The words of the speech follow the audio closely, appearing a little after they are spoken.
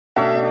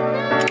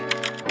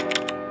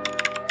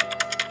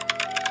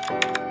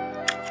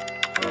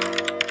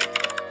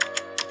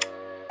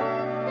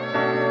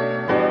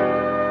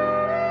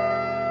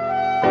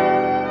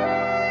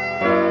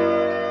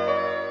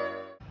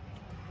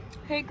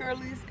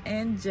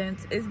and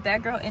gents, it's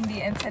that girl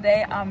Indy, and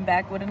today I'm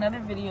back with another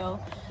video.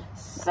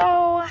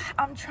 So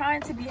I'm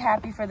trying to be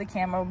happy for the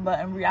camera, but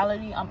in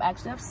reality I'm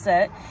actually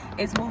upset.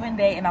 It's moving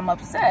day and I'm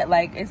upset.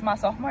 Like, it's my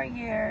sophomore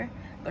year,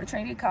 go to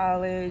Trinity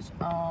College,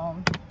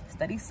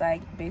 study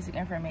psych, basic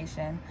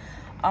information.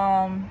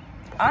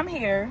 I'm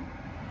here,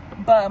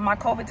 but my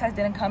COVID test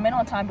didn't come in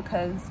on time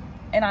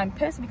and I'm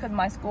pissed because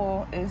my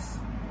school is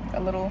a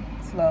little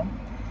slow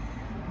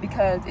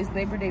because it's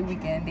Labor Day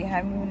weekend. They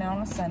have me moving out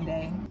on a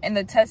Sunday and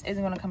the test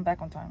isn't going to come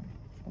back on time.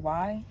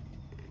 Why?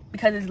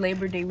 Because it's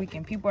Labor Day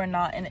weekend. People are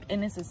not, and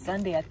it's a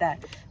Sunday at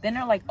that. Then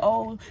they're like,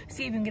 oh,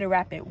 see if you can get a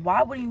rapid.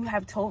 Why wouldn't you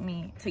have told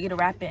me to get a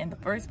rapid in the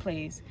first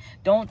place?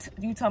 Don't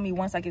you tell me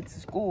once I get to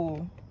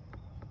school.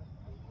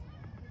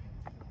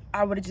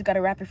 I would have just got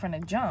a rapid from the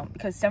jump,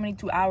 because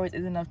 72 hours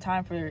is enough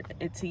time for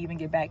it to even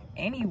get back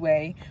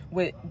anyway,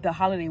 with the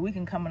holiday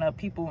weekend coming up,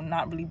 people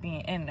not really being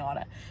in and all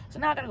that. So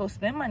now I gotta go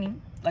spend money,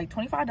 like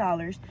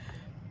 $25,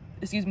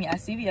 excuse me, at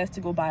CVS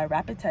to go buy a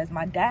rapid test.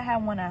 My dad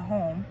had one at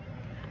home,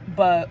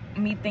 but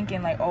me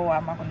thinking like, oh,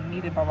 I'm not gonna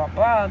need it, blah, blah,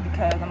 blah,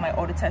 because I'm like,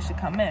 oh, the test should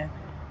come in.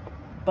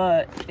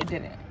 But it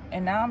didn't.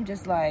 And now I'm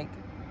just like,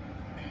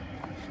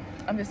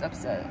 I'm just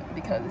upset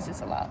because it's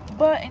just a lot.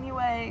 But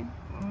anyway,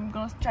 I'm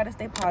gonna try to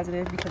stay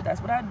positive because that's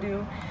what I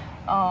do.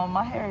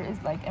 My hair is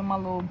like in my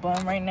little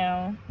bun right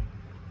now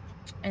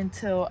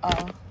until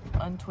I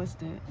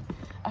untwist it.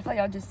 I feel like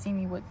y'all just see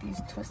me with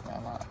these twists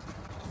a lot.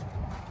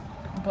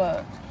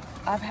 But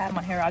I've had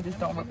my hair, I just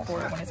don't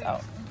record when it's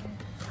out.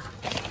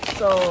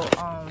 So,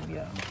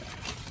 yeah.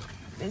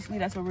 Basically,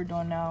 that's what we're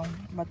doing now.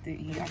 I'm about to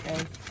eat, I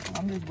guess.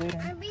 I'm just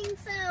waiting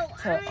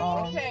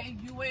okay,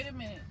 you wait a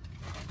minute.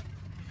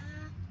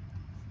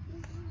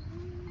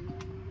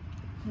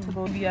 To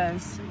go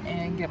BS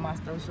and get my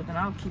stuff, so then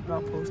I'll keep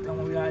y'all posted on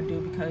what we gotta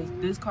do, because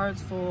this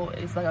card's full.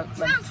 It's like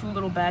two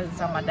little bags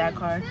inside my dad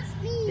card.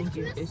 Thank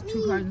you. It's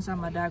two bags inside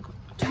my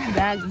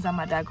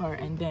dad card,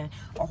 and then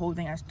a whole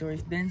thing at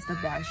storage, then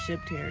stuff that I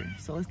shipped here.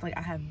 So it's like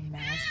I have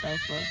mad stuff,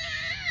 but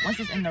once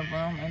it's in the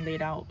room and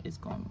laid out, it's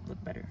gonna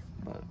look better.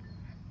 But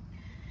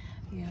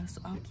yeah,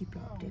 so I'll keep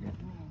y'all updated.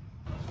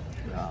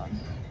 Y'all,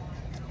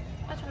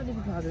 I try to be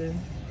positive,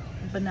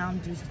 but now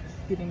I'm just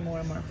getting more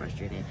and more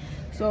frustrated.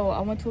 So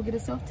I went to go get a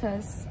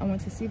self-test. I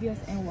went to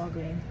CVS and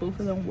Walgreens. Both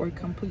of them were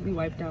completely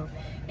wiped out.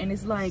 And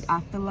it's like,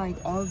 I feel like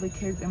all of the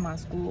kids in my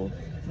school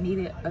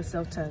needed a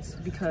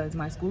self-test, because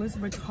my school is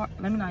retarded.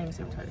 Let me not even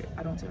say retarded.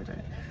 I don't say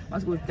retarded. My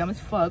school is dumb as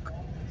fuck.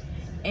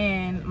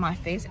 And my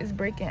face is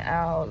breaking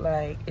out.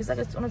 Like, it's like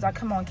as soon as I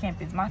come on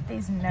campus, my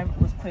face never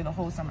was clear the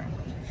whole summer.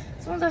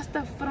 As soon as I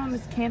stepped foot on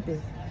this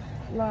campus,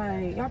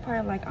 like, y'all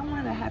probably like, I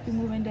wanted a happy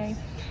moving day,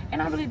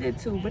 and I really did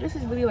too, but this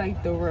is really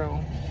like the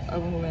real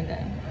of a moving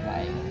day.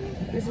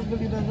 Like, this is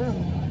really the real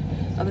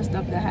other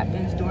stuff that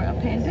happens during a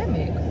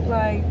pandemic.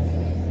 Like,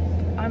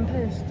 I'm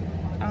pissed.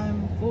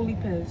 I'm fully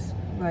pissed.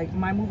 Like,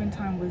 my moving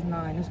time was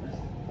 9. It's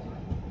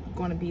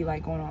gonna be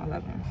like going on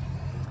 11.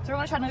 So we're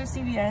gonna try another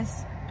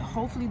CVS.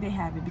 Hopefully they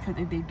have it, because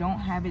if they don't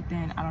have it,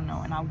 then I don't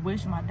know. And I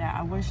wish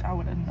I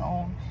would have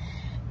known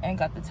and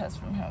got the test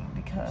from him,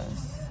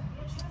 because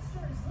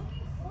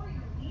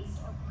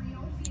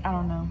I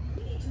don't know.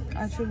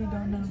 I truly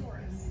don't know.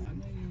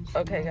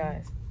 Okay,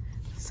 guys.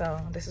 So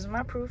this is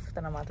my proof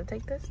that I'm about to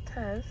take this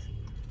test.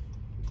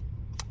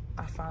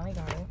 I finally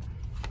got it.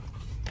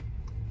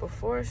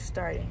 Before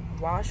starting,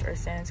 wash or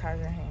sanitize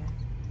your hands.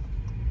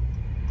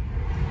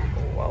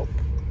 Whoa.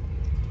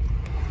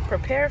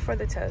 Prepare for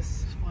the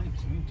test.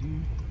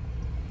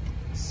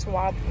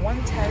 Swab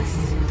one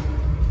test.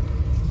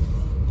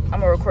 I'm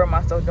gonna record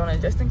myself doing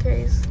it just in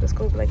case the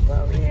school be like,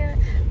 well, yeah,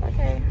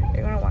 okay,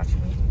 you're gonna watch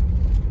me.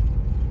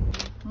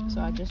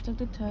 So I just took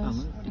the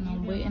test, and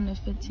I'm waiting the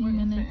 15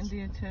 minutes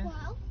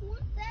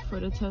for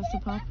the test to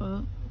pop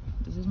up.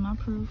 This is my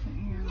proof.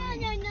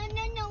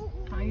 No.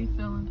 How you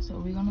feeling? So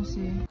we're gonna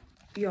see.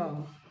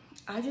 Y'all,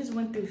 I just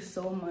went through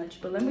so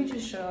much, but let me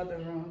just show y'all the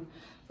room.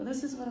 So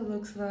this is what it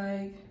looks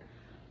like.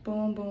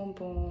 Boom, boom,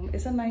 boom.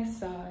 It's a nice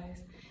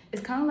size.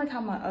 It's kind of like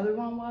how my other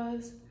one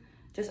was,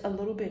 just a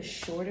little bit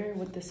shorter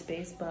with the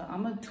space, but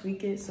I'm gonna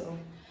tweak it so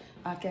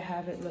I can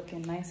have it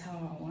looking nice how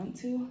I want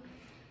to.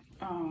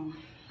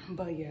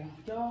 But yeah,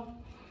 y'all,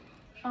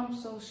 I'm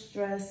so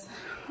stressed.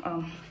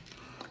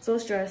 So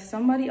stressed.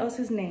 Somebody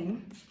else's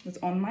name was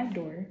on my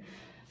door,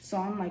 so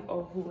I'm like,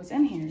 oh, who was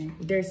in here?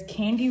 There's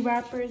candy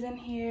wrappers in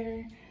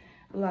here,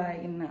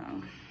 like,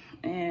 no.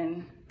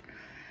 And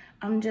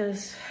I'm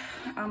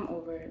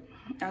over it.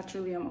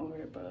 Actually, I'm over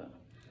it, but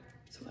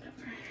it's whatever.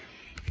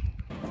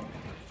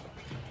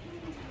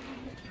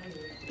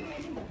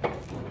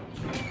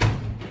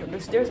 The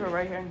stairs were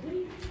right here.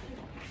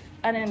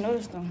 I didn't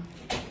notice them.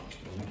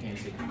 You can't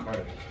take the car.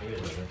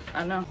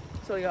 I know.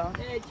 So y'all,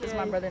 this is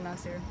my brother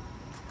Nasir.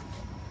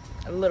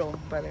 A little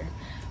brother.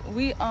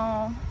 We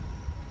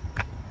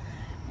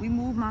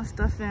moved my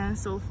stuff in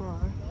so far.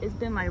 It's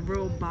been like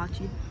real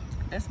botchy.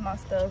 That's my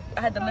stuff.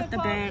 I had to lift the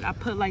bed. I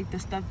put like the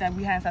stuff that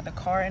we had inside the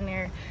car in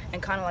there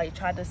and kind of like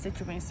tried to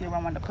situate and see where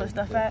I wanted to put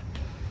stuff at.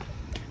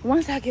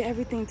 once I get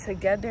everything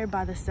together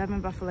by the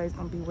 7th, I feel like it's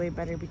gonna be way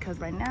better, because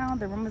right now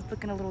the room is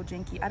looking a little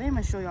janky. I didn't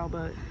even show y'all,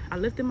 but I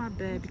lifted my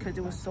bed because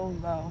it was so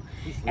low,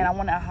 and I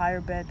want a higher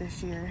bed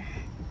this year.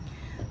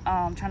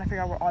 Trying to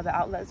figure out where all the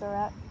outlets are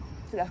at,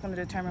 so that's gonna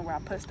determine where I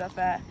put stuff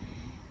at.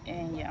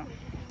 And yeah,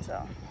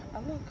 so I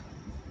look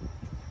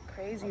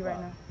crazy right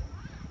now.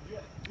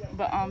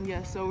 But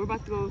yeah, so we're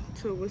about to go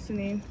to, what's the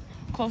name?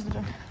 Close the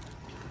door.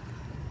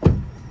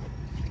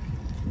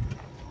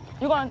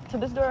 You going to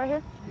this door right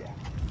here? Yeah.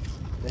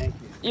 Thank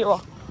you. You're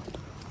welcome.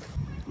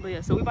 But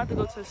yeah, so we're about to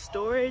go to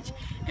storage,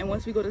 and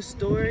once we go to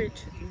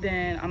storage,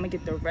 then I'm gonna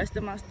get the rest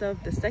of my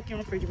stuff, the second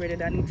refrigerator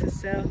that I need to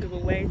sell, give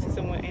away to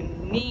someone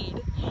in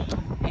need.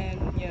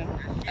 And yeah,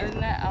 other than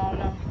that, I don't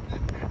know.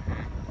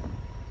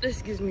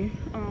 Excuse me.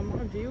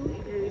 My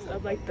view is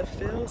of like the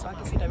field, so I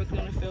can see directly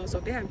on the field. So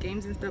if they have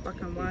games and stuff, I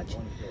can watch.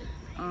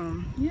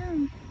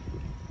 Yeah.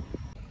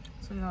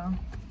 So y'all,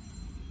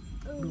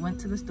 we went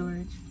to the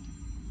storage.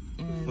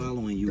 And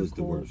following you is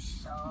the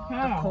worst.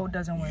 The code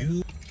doesn't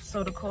work.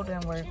 So the code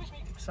didn't work.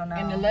 So now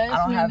And the I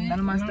last don't have minute, none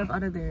of my stuff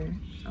out of there.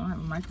 I don't have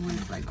a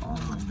microwave, like all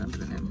my stuff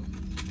is in there.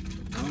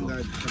 I don't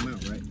got to come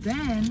out, right?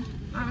 Then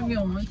I'll get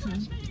on one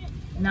too.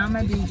 now I'm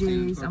at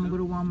BJ's. I'm gonna go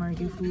to Walmart,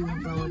 get food,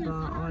 blah blah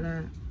blah, all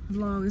that.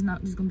 Vlog is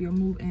not just gonna be a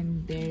move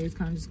in days. It's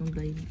kind of just gonna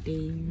be like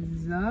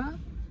days.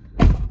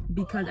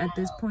 Because at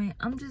this point,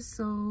 I'm just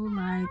so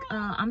like,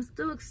 I'm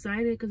still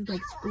excited because it's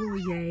like school,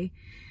 yay.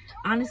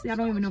 Honestly, I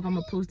don't even know if I'm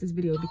gonna post this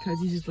video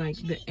because it's just like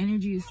the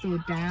energy is so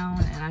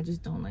down, and I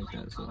just don't like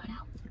that. So,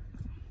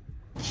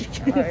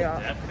 alright,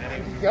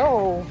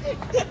 y'all.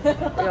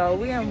 Yo,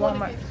 we in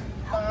Walmart.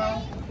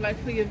 Like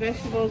for your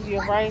vegetables,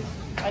 your rice,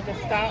 like a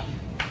stock.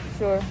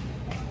 Sure.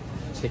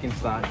 Chicken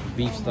stock,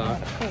 beef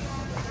stock.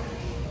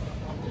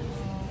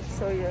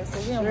 So yeah, so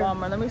we in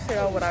Walmart. Let me show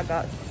y'all what I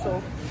got so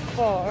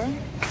far.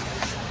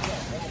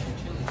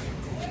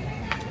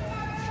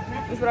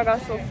 This is what I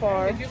got so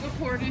far. If you could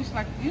pour this,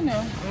 like, you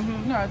know,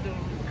 no, I do.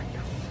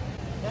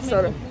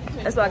 So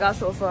that's what I got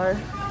so far.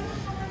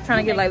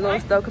 Trying to get like little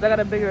stuff because I got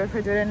a bigger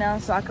refrigerator now,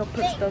 so I could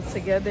put stuff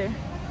together.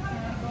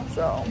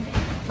 So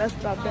that's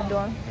what I've been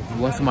doing. If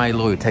you want somebody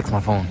loyal, text my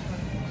phone.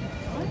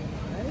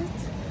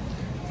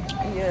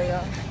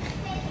 Yeah.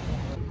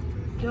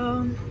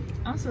 Yo,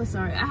 I'm so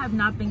sorry. I have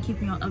not been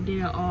keeping y'all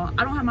updated at all.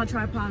 I don't have my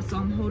tripod, so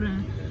I'm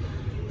holding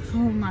the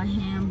phone in my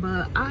hand,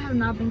 but I have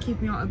not been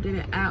keeping y'all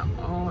updated at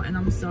all, and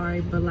I'm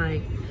sorry, but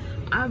like,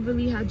 I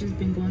really have just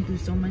been going through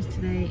so much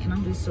today, and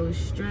I'm just so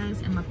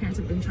stressed, and my parents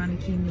have been trying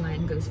to keep me like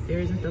in good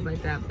spirits and stuff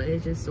like that, but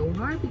it's just so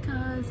hard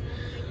because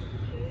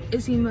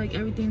it seemed like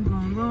everything's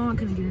going wrong. I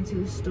couldn't get into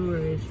the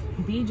storage.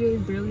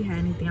 BJ's barely had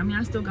anything. I mean,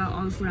 I still got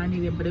all the food I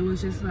needed, but it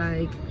was just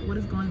like, what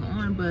is going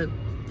on? But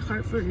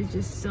Hartford is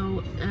just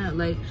so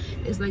like,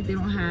 it's like they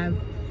don't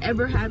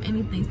ever have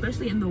anything,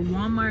 especially in the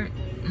Walmart.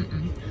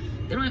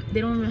 They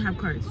don't even have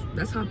carts.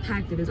 That's how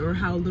packed it is, or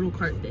how little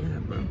carts they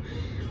have, bro.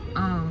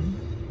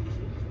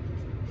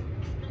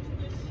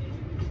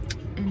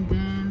 And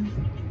then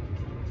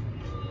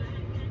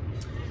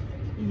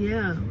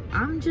yeah,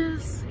 I'm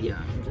just kind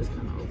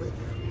of over it.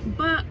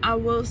 But I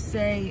will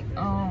say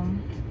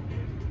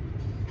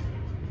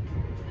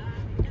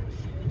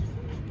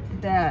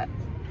that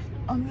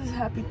I'm just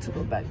happy to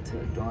go back to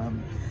the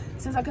dorm.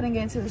 Since I couldn't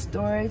get into the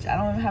storage, I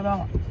don't even have it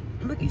on.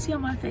 Look, you see how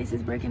my face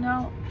is breaking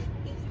out?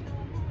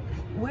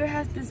 Where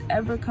has this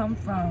ever come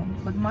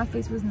from? Like, my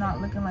face was not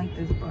looking like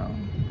this, bro.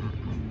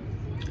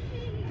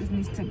 This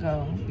needs to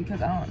go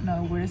because I don't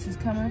know where this is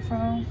coming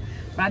from.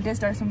 But I did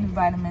start some new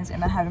vitamins,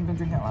 and I haven't been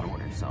drinking a lot of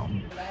water, so.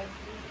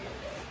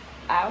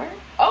 Hour?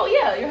 Oh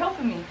yeah, you're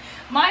helping me.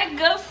 My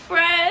good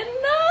friend.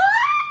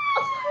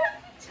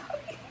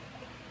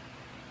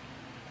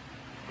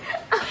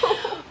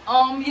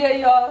 Yeah,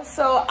 y'all.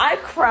 So I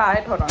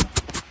cried. Hold on.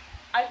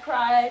 I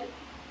cried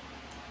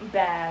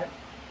bad.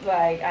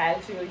 Like, I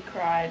actually really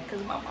cried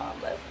because my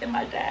mom left, and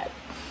my dad,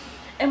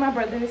 and my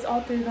brothers,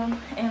 all three of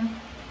them, and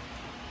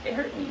it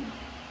hurt me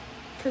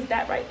because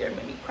that right there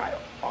made me cry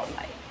all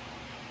night.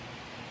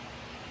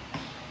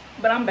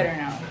 But I'm better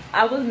now.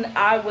 I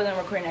wasn't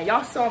recording that.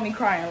 Y'all saw me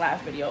crying in the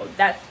last video.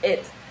 That's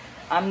it.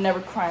 I'm never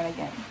crying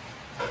again.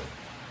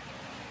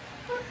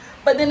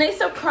 But then they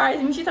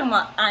surprised me. She's talking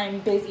about, I'm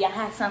busy, I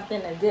have something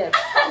to do. And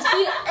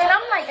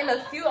I'm like, in a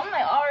few, I'm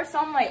like, oh, so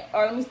I'm like,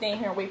 oh, let me stay in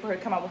here and wait for her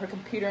to come out with her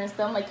computer and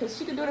stuff. I'm like, because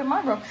she could do it in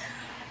my room.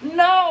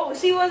 No,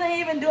 she wasn't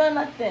even doing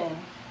nothing.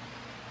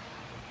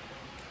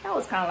 That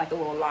was kind of like a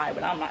little lie,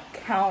 but I'm not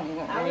counting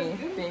on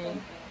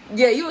anything.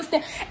 Yeah, you was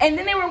standing. And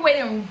then they were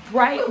waiting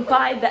right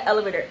by the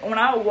elevator. When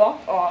I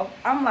walked off,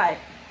 I'm like,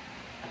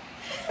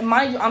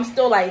 mind you, I'm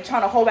still like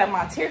trying to hold back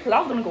my tears because I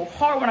was going to go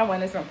hard when I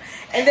went in this room.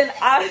 And then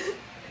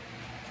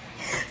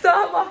so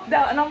I walked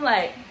out and I'm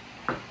like,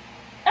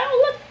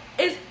 oh, look,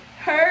 it's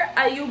her,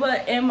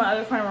 Ayuba, and my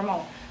other friend,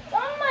 Ramon. So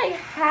I'm like,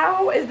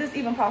 how is this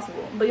even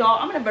possible? But y'all,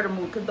 I'm in a better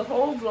mood because the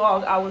whole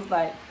vlog, I was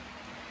like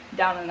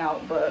down and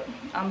out, but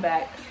I'm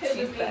back.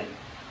 She's back.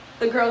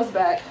 The girl's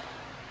back.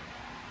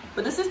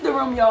 But this is the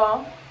room,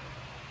 y'all.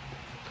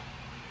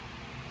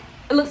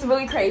 It looks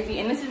really crazy,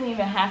 and this isn't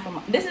even half of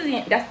my. This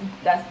isn't. That's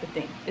the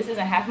thing. This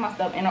isn't half of my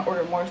stuff, and I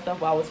ordered more stuff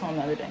while I was home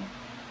the other day.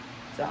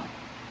 So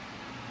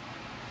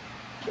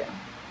yeah.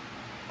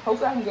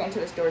 Hopefully I can get into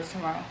the storage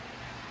tomorrow.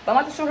 But I'm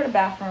about to show her the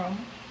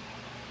bathroom.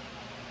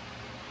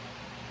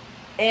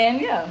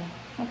 And yeah.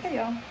 Okay,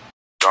 y'all.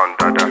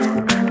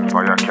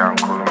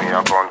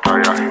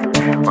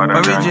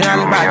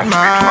 Original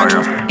Batman.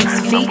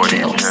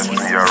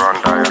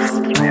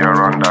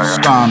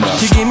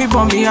 She give me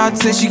pon me hard,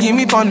 say she give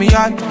me pon me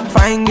hard.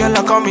 Fine girl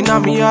a coming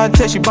on me hard,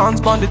 say she bounce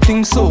pon the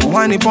thing so.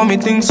 Whine it pon me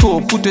thing so,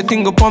 put the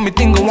thing upon me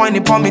thing, whine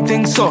it pon me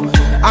thing so.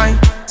 I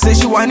say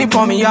she whine it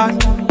pon me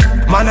hard.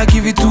 Man I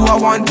give it to her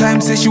one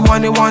time, say she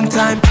want it one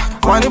time.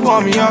 Whine it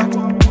pon me hard.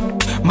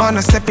 Man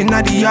I step in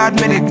at the yard,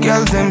 make the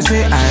girls them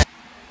say I.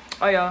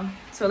 Oh y'all,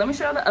 so let me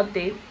show y'all the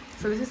update.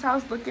 So this is how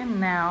it's looking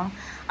now.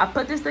 I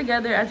put this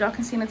together as y'all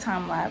can see in the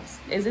time lapse.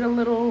 Is it a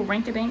little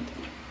rink-a-dink?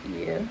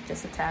 Yeah,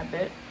 just a tad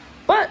bit.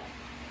 But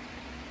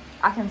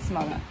I can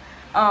smell that.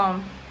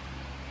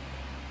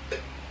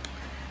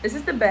 This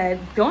is the bed.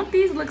 Don't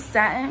these look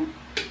satin?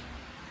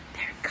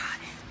 They're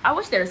cotton. I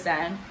wish they were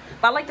satin.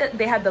 But I like that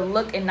they had the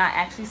look and not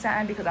actually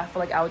satin, because I feel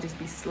like I would just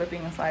be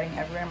slipping and sliding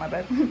everywhere in my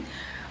bed.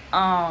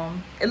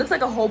 It looks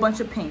like a whole bunch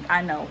of pink.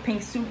 I know,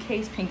 pink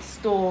suitcase, pink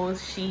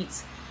stools,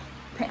 sheets,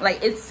 pink, like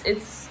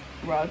it's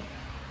rug,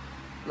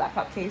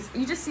 laptop case.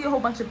 You just see a whole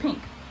bunch of pink.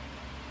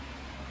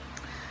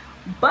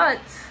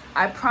 But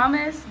I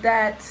promise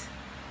that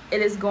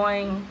it is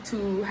going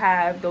to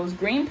have those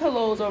green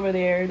pillows over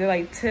there. They're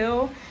like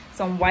teal,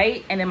 some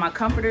white, and then my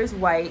comforter is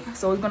white,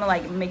 so it's gonna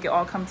like make it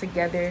all come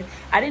together.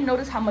 I didn't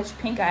notice how much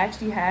pink I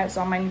actually had,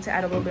 so I might need to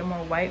add a little bit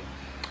more white.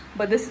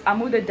 But this, I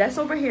moved the desk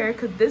over here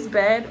because this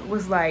bed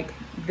was like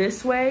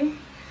this way,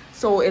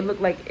 so it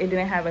looked like it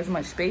didn't have as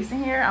much space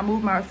in here. I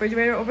moved my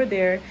refrigerator over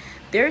there.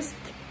 There's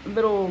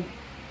little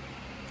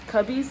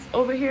cubbies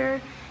over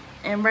here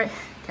and right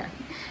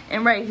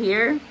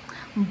here,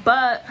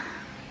 but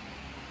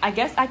I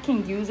guess I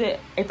can use it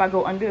if I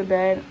go under the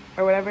bed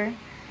or whatever,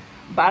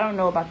 but I don't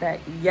know about that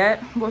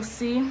yet. We'll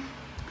see.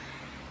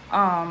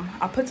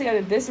 I put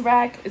together this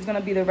rack. Is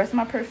gonna be the rest of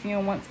my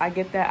perfume once I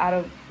get that out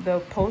of the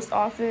post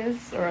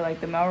office or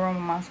like the mailroom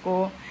in my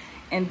school,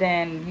 and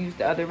then use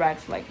the other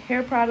racks for like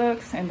hair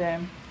products and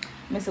then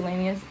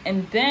miscellaneous.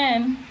 And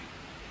then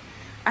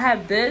I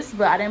have this,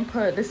 but I didn't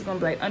put, this is gonna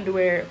be like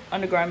underwear,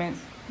 undergarments,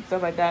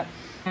 stuff like that.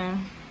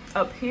 And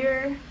up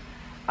here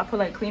I put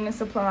like cleaning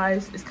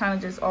supplies. It's kind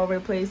of just all over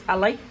the place. I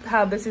like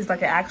how this is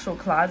like an actual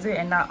closet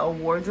and not a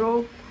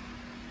wardrobe.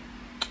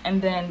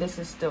 And then this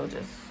is still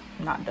just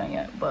not done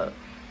yet, but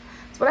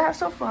it's what I have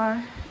so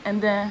far.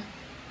 And then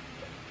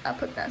I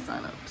put that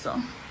sign up.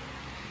 So,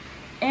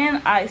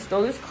 and I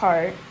stole this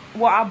card.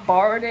 Well, I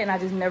borrowed it and I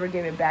just never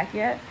gave it back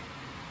yet.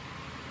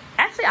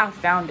 Actually, I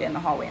found it in the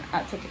hallway and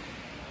I took it.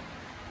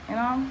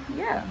 And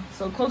yeah,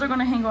 so clothes are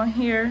gonna hang on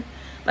here,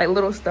 like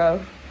little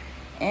stuff.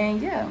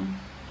 And yeah,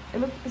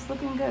 it's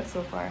looking good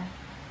so far.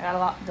 I got a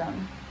lot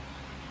done.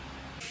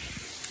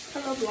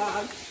 Hello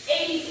vlog.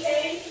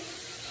 80K.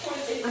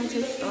 I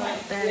just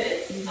thought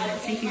that you had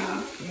to hear me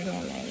read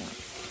all that out.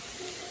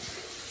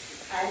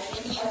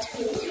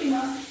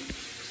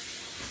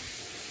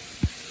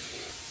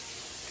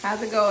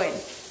 How's it going?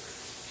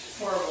 It's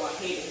horrible, I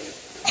hate it.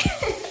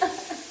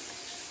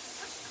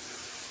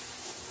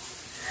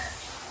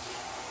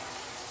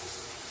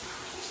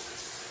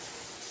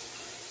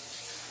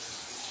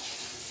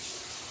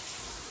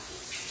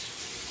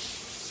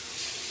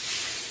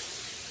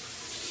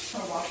 I'm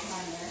gonna wash my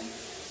hair.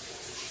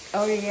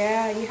 Oh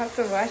yeah, you have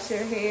to wash your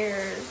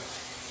hair.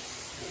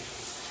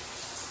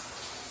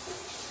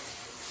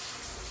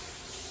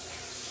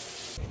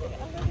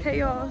 Hey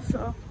y'all,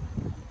 so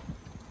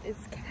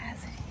it's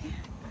Cassidy.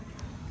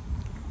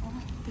 Oh,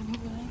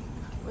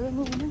 where are they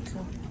moving into?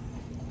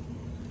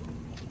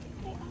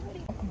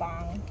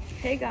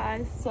 Hey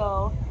guys,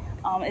 so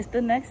it's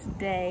the next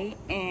day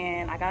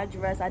and I got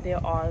dressed. I did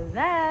all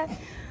that.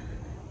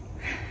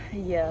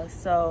 Yeah,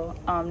 so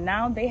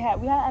now we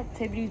had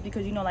activities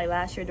because, you know, like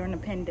last year during the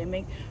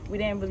pandemic we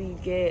didn't really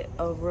get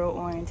a real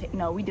orientation.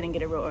 No, we didn't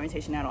get a real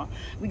orientation at all.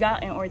 We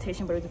got an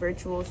orientation, but it was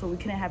virtual, so we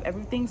couldn't have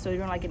everything. So we're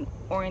doing like an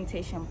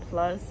orientation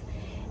plus,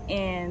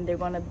 and they're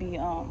gonna be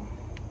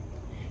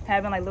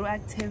having like little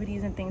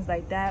activities and things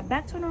like that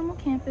back to a normal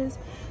campus.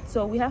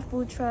 So we have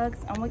food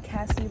trucks. I'm with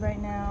Cassie right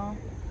now.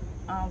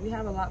 We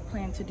have a lot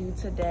planned to do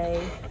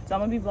today, so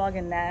I'm gonna be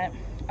vlogging that.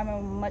 I'm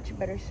in much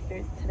better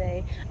spirits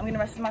today. I'm getting the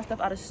rest of my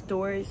stuff out of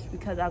storage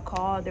because I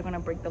called. They're gonna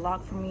break the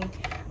lock for me,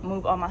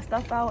 move all my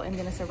stuff out, and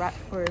then it's a wrap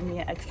for me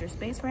an extra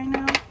space right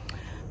now. So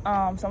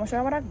I'm gonna show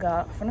you what I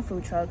got from the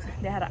food trucks.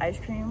 They had an ice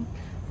cream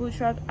food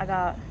truck. I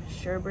got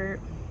sherbet.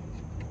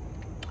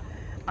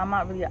 I'm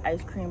not really an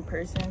ice cream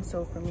person,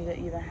 so for me to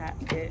even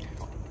get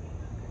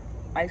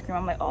ice cream,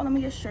 I'm like, oh, let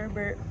me get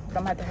sherbet, but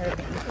I'm gonna have to hurry up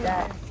and eat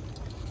that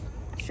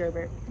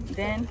sherbet.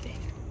 Then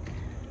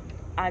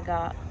I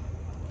got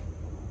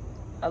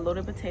a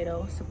loaded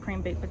potato,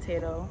 supreme baked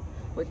potato,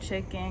 with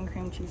chicken,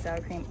 cream cheese, sour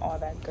cream, all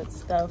that good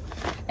stuff.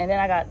 And then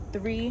I got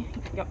 3,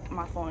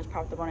 my phone is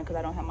propped up on it because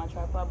I don't have my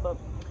tripod, but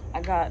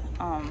I got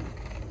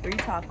 3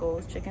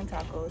 tacos, chicken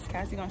tacos.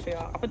 Cassie gonna show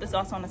y'all. I put the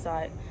sauce on the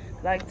side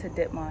because I like to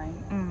dip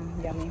mine.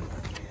 Yummy.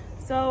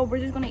 So we're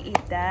just gonna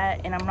eat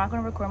that, and I'm not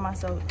gonna record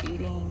myself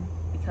eating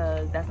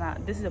because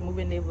this is a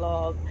moving day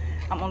vlog.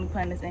 I'm only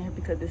putting this in here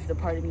because this is a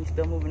part of me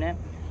still moving in.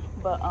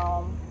 But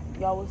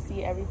y'all will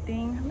see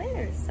everything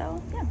later,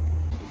 so yeah.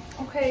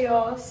 Okay,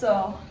 y'all,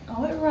 so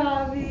I'm with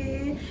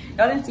Robbie.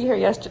 Y'all didn't see her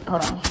yesterday.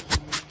 Hold on.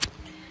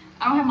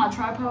 I don't have my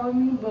tripod with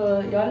me,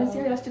 but y'all didn't see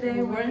her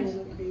yesterday. We're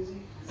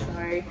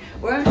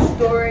in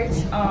storage.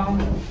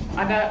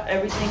 I got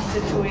everything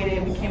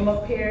situated. We came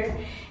up here,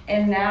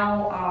 and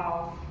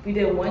now we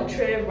did 1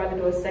 trip. We're about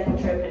to do a 2nd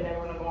trip, and then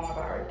we're gonna go on about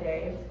our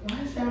day. Why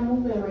is that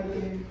moving right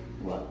there?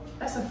 What?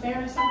 That's a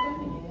fair or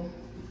something? Yeah.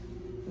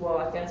 Well,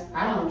 I guess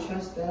I don't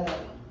trust that.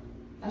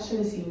 I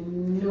shouldn't see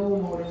no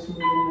motors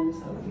moving in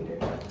this elevator.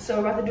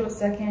 so. We're about to do a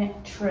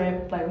 2nd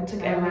trip. Like we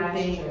took And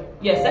everything. last trip.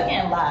 Yeah, 2nd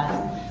and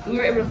last. We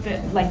were able to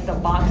fit like the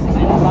boxes, and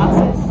the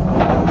boxes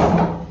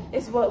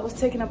is what was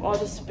taking up all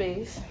the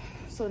space.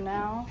 So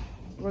now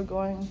we're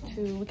going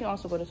to. We can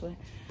also go this way.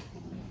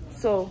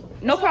 So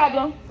no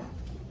problem.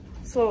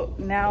 So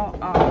now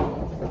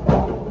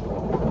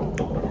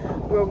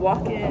we're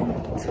walking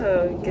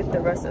to get the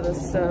rest of the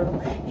stuff.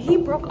 He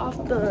broke off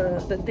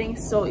the thing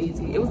so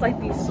easy. It was like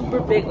these super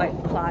big like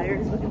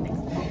pliers looking things.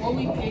 What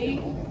we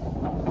paid?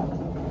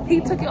 He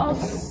took it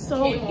off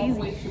so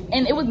easy,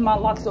 and it was my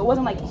lock, so it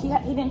wasn't like he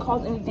didn't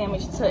cause any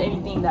damage to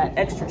anything that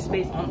extra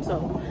space on.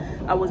 So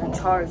I wasn't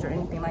charged or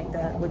anything like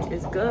that, which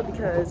is good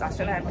because I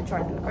shouldn't have been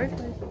charged in the first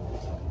place.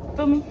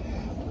 Feel me?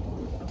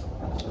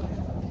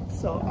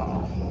 So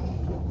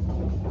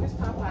This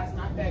Popeye's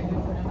not that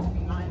good for them to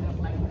be lined up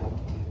like that.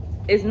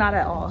 it's not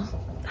at all.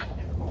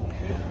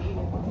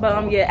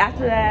 But yeah,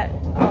 after that,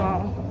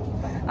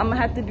 I'm gonna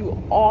have to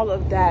do all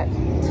of that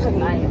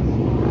tonight.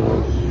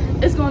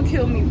 It's gonna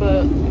kill me,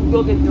 but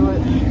we'll get through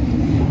it.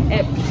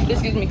 And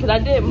excuse me, because I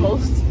did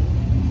most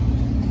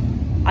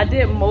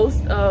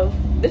of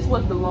this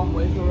was the long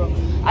way for real.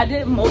 I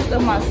did most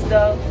of my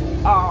stuff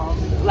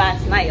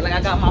last night. Like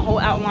I got my whole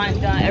outline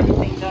done,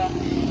 everything done.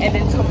 And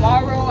then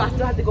tomorrow I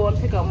still have to go and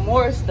pick up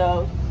more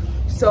stuff.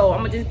 So I'm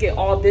gonna just get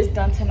all this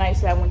done tonight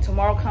so that when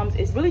tomorrow comes,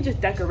 it's really just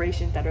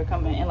decorations that are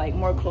coming and like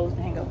more clothes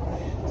to hang up.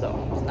 So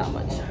it's not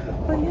much.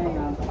 But yeah,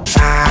 y'all.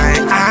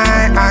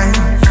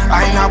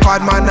 I know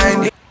bad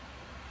man.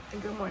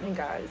 Good morning,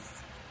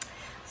 guys.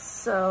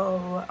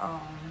 So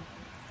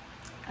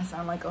I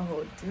sound like a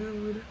whole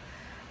dude.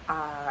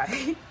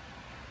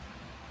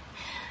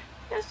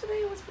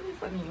 Yesterday was really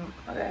funny.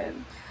 Okay.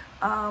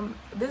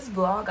 This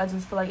vlog, I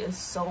just feel like it's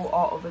so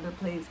all over the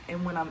place,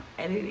 and when I'm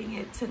editing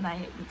it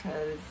tonight,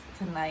 because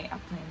tonight I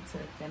plan to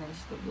finish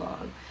the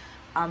vlog,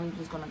 I'm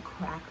just gonna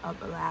crack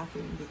up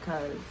laughing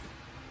because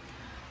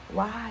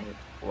why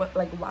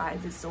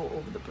is it so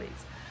over the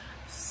place?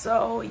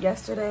 So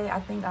yesterday I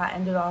think I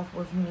ended off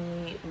with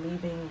me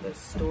leaving the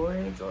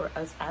storage, or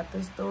us at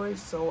the storage.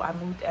 So I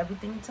moved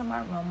everything to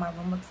my room. My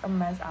room looks a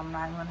mess. I'm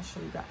not gonna show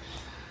you guys.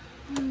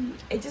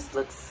 It just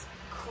looks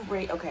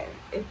great. Okay,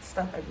 it's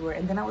stuff everywhere.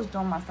 And then I was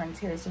doing my friend's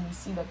hair, so you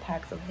see the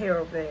packs of hair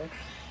over there,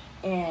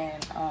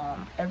 and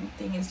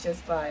everything is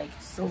just like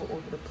so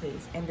over the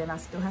place. And then I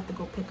still have to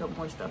go pick up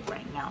more stuff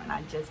right now, and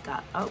I just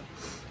got up,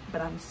 but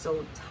I'm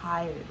so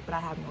tired, but I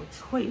have no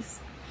choice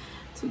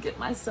to get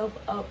myself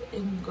up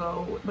and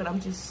go, but I'm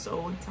just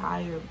so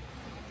tired.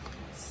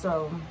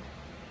 So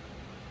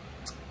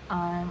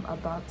I'm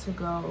about to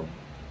go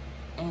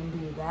and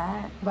do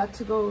that. About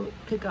to go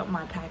pick up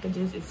my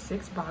packages. It's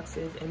 6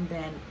 boxes, and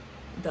then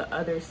the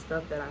other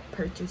stuff that I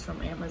purchased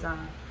from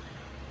Amazon.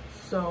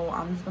 So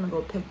I'm just gonna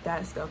go pick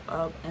that stuff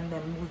up and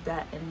then move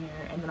that in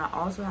here. And then I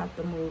also have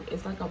to move,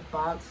 it's like a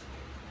box,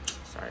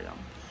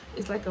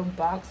 it's like a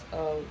box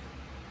of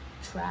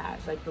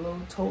trash, like the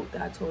little tote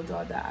that I told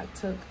y'all that I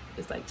took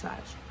is like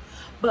trash.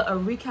 But a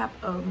recap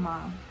of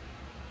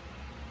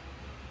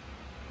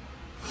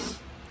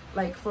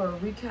for a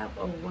recap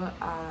of what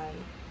I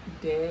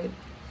did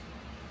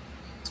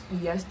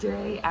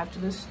yesterday after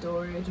the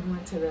storage, we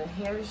went to the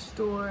hair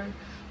store,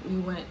 we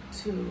went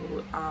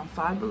to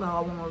Five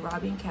Below, one with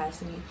Robbie and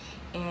Cassidy,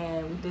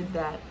 and we did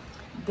that.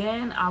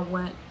 Then I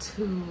went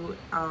to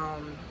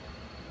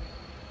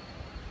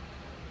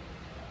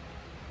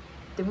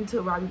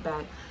Robbie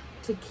back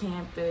to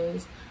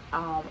campus.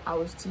 I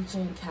was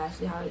teaching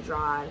Cassidy how to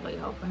drive, like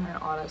helping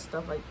her, all that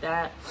stuff like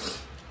that.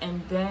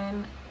 And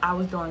then I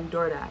was doing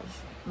DoorDash,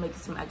 making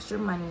some extra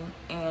money.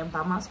 And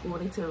by my school,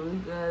 they tip really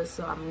good,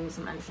 so I made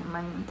some extra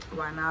money.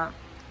 Why not,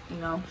 you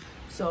know?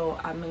 So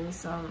I made me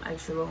some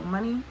extra little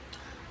money.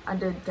 I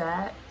did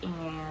that,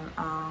 and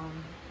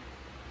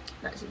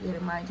that should get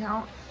in my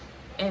account.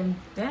 And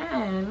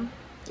then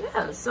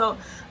yeah, so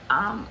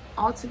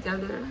all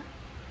together,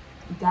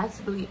 that's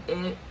really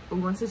it. We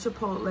went to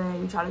Chipotle.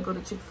 We tried to go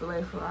to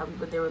Chick-fil-A for Robbie,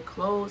 but they were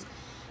closed.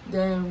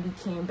 Then we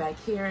came back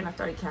here, and I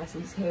started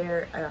Cassie's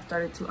hair, and I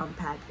started to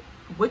unpack.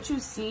 What you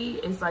see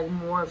is like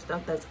more of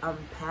stuff that's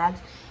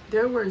unpacked.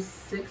 there were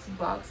 6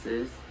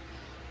 boxes,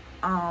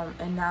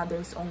 and now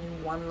there's only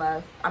 1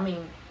 left. I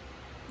mean,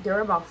 there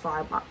were about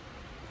 5 boxes.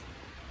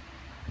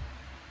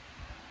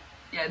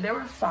 Yeah, there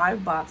were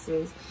 5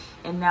 boxes,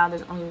 and now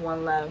there's only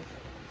 1 left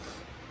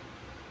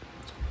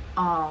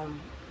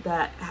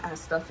that has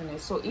stuff in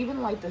it. So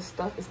even like the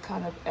stuff is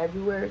kind of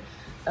everywhere.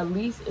 At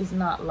least it's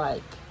not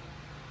like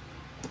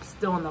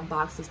still in the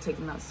boxes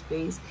taking up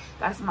space.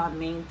 That's my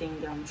main thing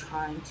that I'm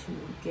trying to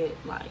get,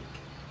 like,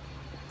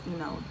 you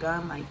know,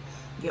 done, like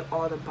get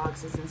all the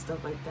boxes and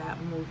stuff like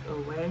that moved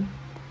away.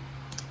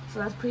 So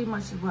that's pretty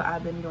much what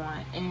I've been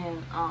doing.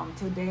 And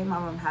today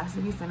my room has to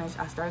be finished.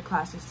 I start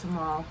classes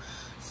tomorrow,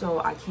 so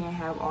I can't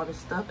have all the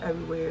stuff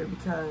everywhere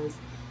because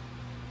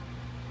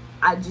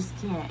I just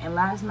can't. And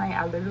last night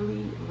I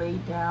literally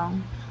laid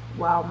down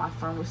while my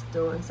friend was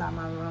still inside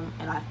my room,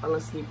 and I fell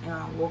asleep, and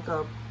I woke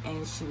up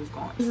and she was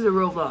gone. This is a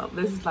real vlog.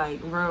 This is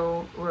like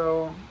real,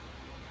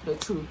 the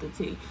truth, the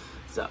tea.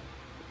 So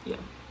yeah.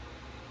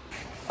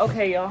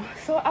 Okay, y'all,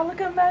 so I look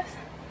a mess,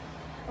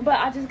 but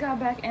I just got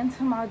back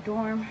into my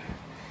dorm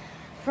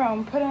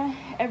from bringing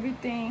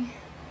everything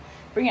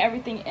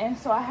in.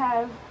 So I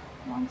have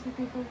 1, 2,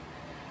 3, 4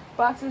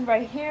 boxes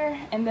right here,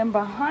 and then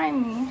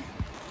behind me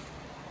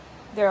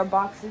there are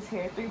boxes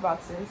here, 3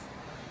 boxes.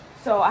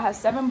 So I have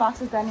 7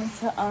 boxes that I need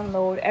to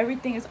unload.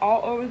 Everything is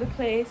all over the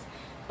place,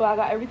 but I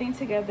got everything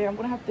together. I'm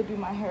gonna have to do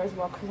my hair as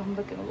well because I'm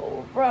looking a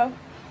little rough.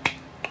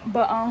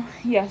 But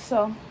yeah,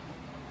 so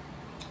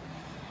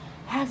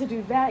I have to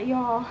do that,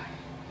 y'all.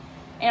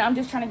 And I'm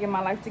just trying to get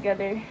my life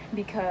together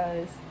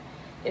because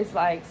it's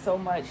like so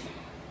much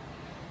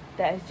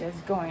that's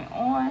just going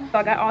on. So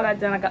I got all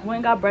that done. I went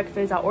and got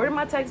breakfast. I ordered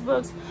my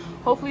textbooks.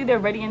 Hopefully they're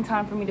ready in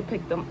time for me to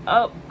pick them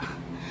up.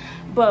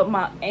 But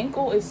my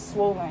ankle is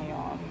swollen,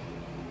 y'all.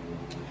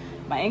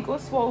 My ankle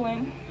is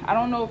swollen. I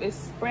don't know if it's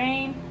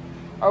sprained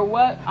or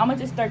what. I'm gonna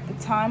just start the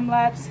time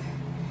lapse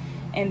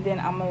and then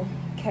I'm gonna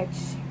catch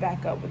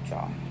back up with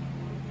y'all.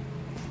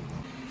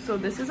 So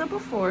this is a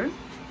before.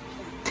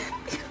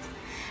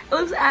 It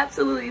looks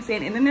absolutely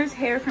insane. And then there's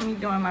hair from me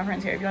doing my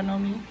friend's hair. If y'all know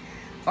me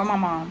or my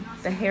mom,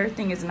 the hair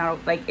thing is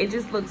not like, it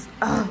just looks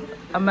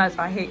a mess.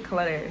 I hate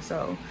colored hair.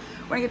 So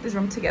we're gonna get this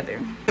room together.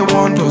 They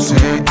want to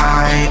say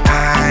I.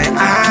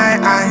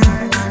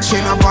 She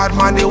no bad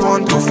man, they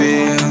want to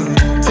feel.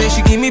 Say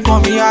she give me for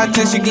me heart,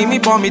 say she give me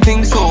for me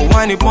thing so.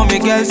 Whine it for me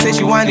girl, say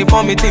she whine it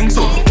for me thing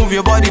so. Move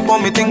your body for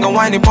me thing and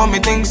whine it for me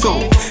thing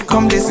so.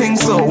 Come they sing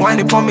so, whine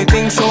it for me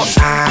thing so.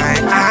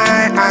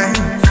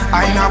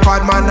 I no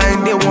bad man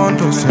and they want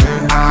to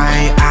say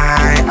I.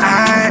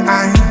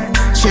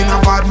 She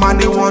no bad man,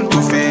 they want to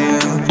feel.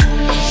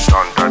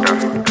 Don't do that,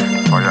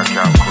 for you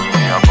can't cool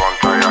me up on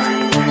fire.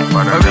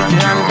 But I don't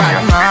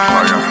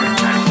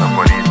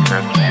nobody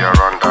said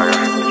you're on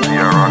dire,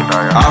 you're on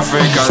dire.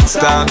 African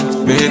style,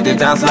 me hit the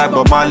dance like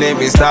Bob Marley,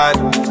 me style.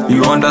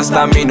 You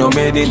understand me, no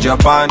made in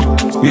Japan.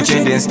 You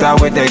changing style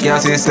with the girl,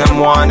 system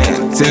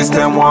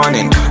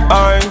warning.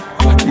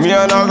 Me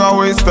a not gonna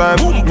waste time.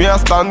 Me a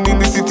stand in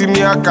the city,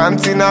 me a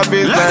can't in a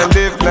baseline,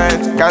 live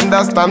line. Can't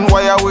understand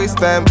why I waste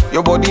time.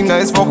 Your body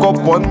nice, fuck up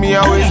on me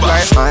a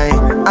waistline.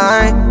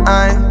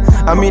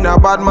 I mean a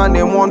bad man,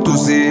 they want to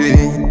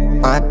say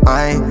I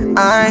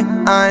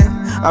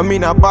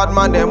mean a bad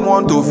man, they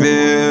want to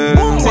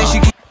feel. Say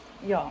she.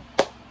 Y'all,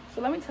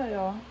 so let me tell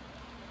y'all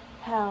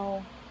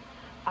how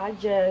I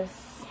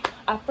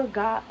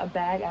forgot a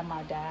bag at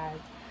my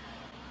dad's.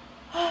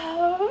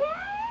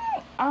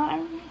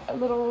 I'm a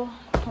little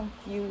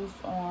confused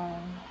on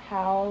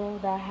how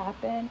that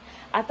happened.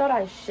 I thought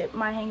I shipped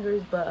my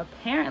hangers, but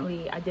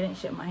apparently I didn't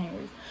ship my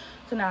hangers.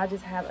 So now I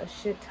just have a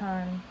shit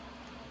ton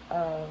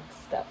of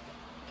stuff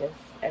just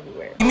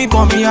everywhere. Give me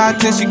for me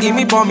heart, say she give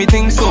me for me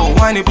thing so.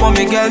 Whine it for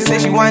me girl, say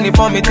she whine it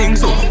for me thing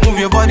so. Move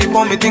your body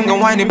for me thing and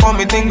whine it for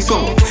me thing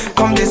so.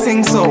 Come they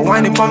sing so,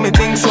 whine it for me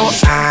thing so.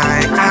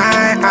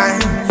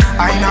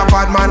 I no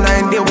bad man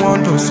and they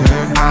want to say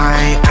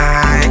I.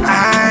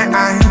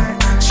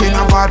 She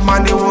no bad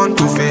man, they want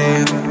to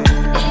fail.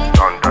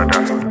 Don't do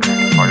that,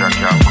 for you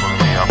can't cool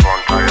me up on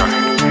fire.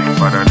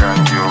 Better than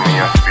you, me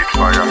a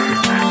spitfire.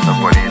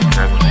 Nobody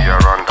said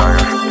you're on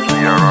dire,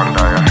 you're on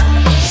dire.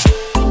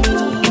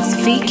 It's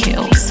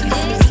V-Kills.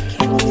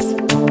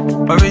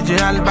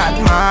 Original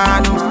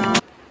Batman.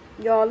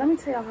 Y'all, let me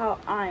tell y'all how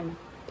I'm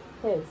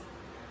pissed.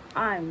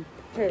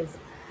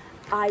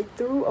 I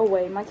threw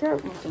away my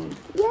karaoke machine.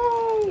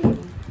 Yay!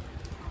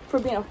 For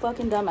being a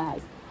fucking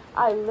dumbass.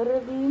 I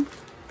literally,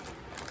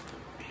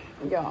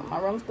 y'all, my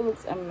room still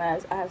looks a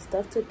mess. I have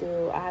stuff to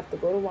do. I have to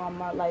go to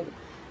Walmart. Like,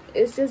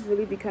 it's just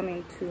really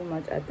becoming too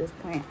much at this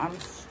point. I'm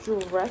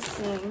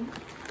stressing.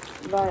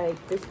 Like,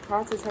 this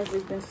process has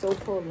just been so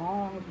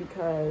prolonged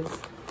because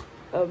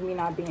of me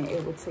not being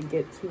able to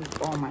get to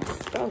all my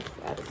stuff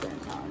at the same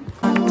time.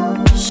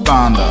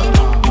 Standard.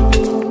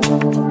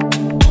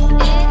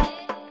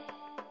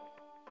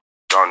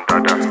 Don't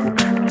do that,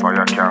 for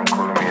you can't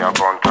cool me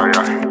up on fire.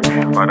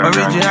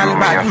 Original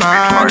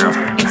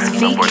Batman. It's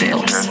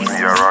VQs.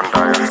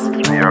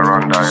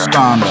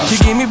 Standard. She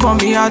give me pon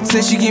me hard,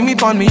 say she give me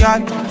pon me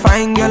hard.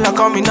 Fine girl a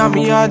coming on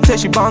me hard, say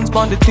she bounce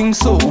pon the thing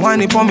so.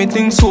 Whine it pon me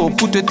thing so.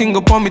 Put the thing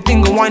upon me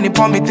thing and whine it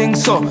pon me thing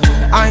so.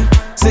 I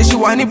say she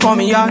whine it pon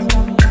me hard.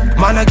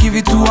 Man I give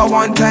it to her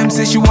one time,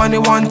 say she want it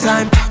one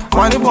time.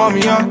 Whine it pon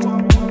me hard.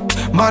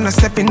 Man I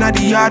step in at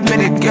the yard, make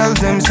the girls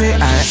them say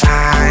I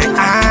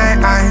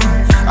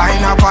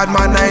ain't a bad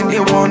man, I ain't they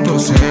want to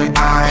say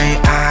I.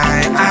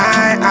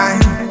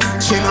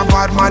 She ain't a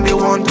bad man, they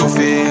want to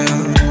fail.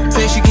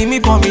 Say she give me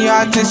pon me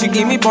heart, say she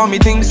give me pon me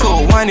thing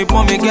so. Whine it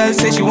pon me girl,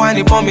 say she whine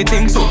it pon me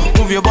thing so.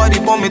 Move your body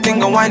pon me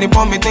thing and whine it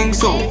pon me thing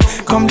so.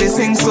 Come they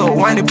sing so,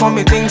 whine it pon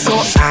me thing so.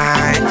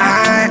 I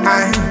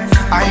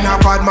ain't a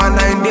bad man,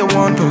 I ain't they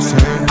want to say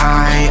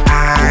I.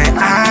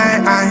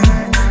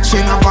 She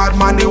ain't a bad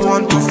man, they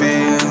want to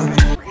fail.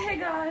 Okay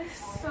guys,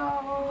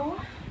 so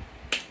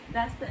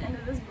that's the end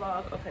of this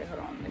vlog. Okay,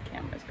 hold on, the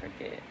camera's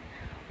crooked.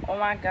 Oh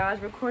my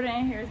gosh, recording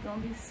in here is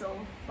gonna be so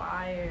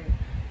fire.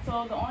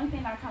 So the only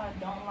thing I kind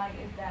of don't like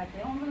is that they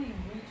don't really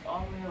reach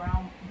all the way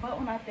around, but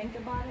when I think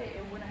about it,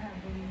 it wouldn't have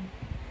really,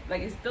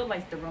 like, it still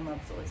lights the room up,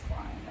 so it's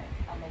fine. Like,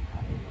 I like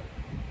how they look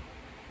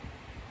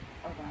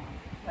around,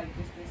 like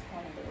just this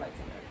corner, the lights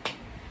are there.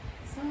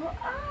 So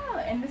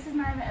and this is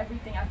not even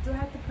everything. I still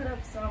have to put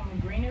up some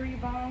greenery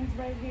vines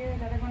right here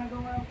that are gonna go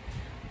up.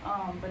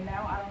 But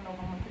now I don't know if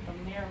I'm gonna put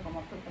them there, if I'm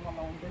gonna put them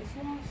along this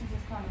wall since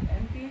it's kind of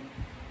empty.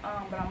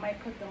 But I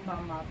might put them by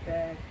my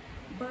bed.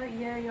 But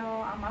yeah,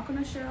 y'all, I'm not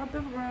gonna share out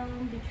the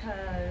room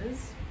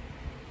because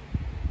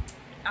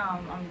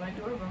I'm gonna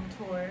do a room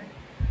tour.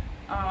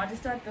 I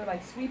just started to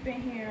like sweep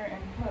in here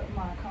and put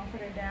my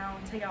comforter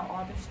down, take out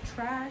all this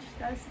trash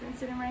that's been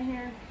sitting right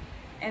here.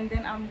 And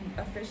then I'm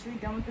officially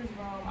done with this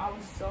room. I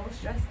was so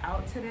stressed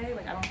out today.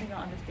 Like, I don't think you'll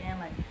understand.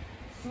 Like,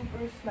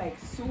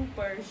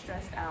 super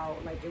stressed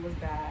out. Like, it was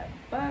bad.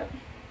 But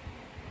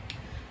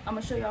I'm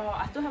gonna show y'all.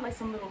 I still have like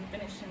some little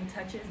finishing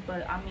touches.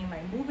 But I mean,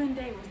 like, moving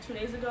day was 2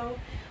 days ago.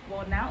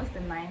 Well, now it's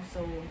the 9th.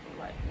 So,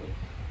 like, wait.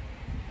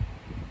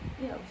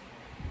 Yeah.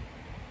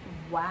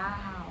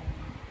 Wow.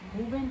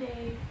 Moving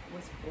day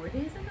was 4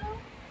 days ago?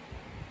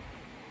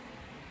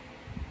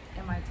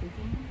 Am I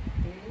tweaking?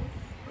 3 days?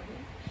 4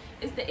 days?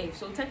 It's the 8th,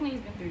 so technically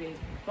it's been 3 days,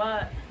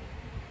 but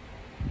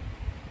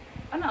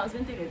oh no, it's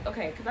been 3 days.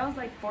 Okay, because that was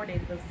like 4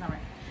 days ago, it's not right.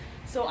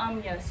 So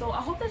yeah, so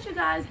I hope that you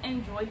guys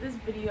enjoyed this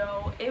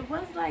video. It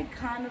was like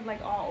kind of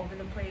like all over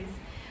the place,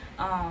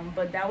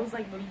 but that was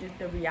like really just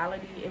the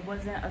reality. It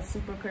wasn't a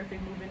super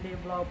perfect moving day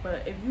vlog,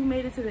 but if you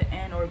made it to the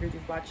end or if you're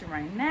just watching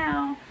right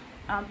now,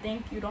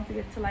 thank you. Don't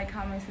forget to like,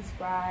 comment,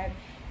 subscribe,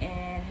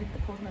 and hit the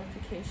post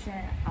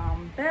notification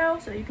bell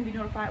so you can be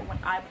notified when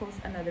I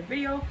post another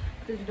video,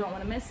 because you don't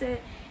want to miss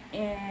it.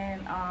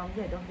 And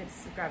yeah, don't forget to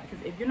subscribe,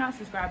 because if you're not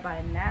subscribed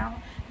by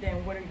now,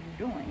 then what are you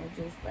doing? It's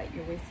just like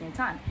you're wasting your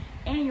time.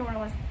 And you're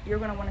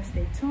gonna want to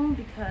stay tuned,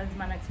 because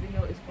my next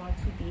video is going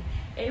to be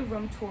a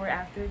room tour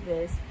after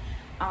this.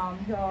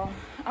 Y'all,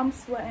 I'm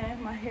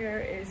sweating. My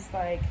hair is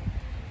like,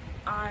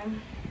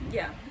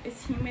 yeah,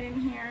 it's humid in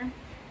here,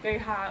 very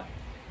hot.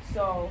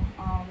 So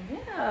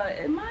yeah,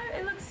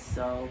 it looks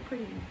so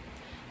pretty.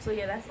 So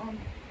yeah, that's on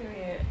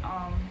period.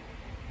 I'm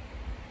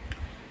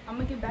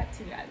gonna get back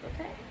to you guys,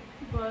 okay?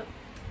 But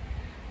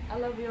I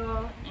love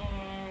y'all,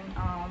 and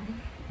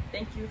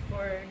thank you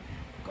for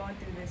going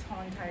through this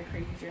whole entire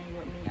crazy journey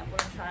with me. I'm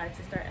gonna try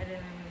to start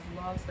editing this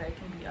vlog so that it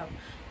can be up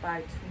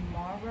by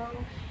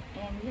tomorrow.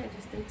 And yeah,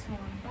 just stay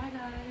tuned. Bye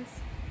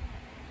guys.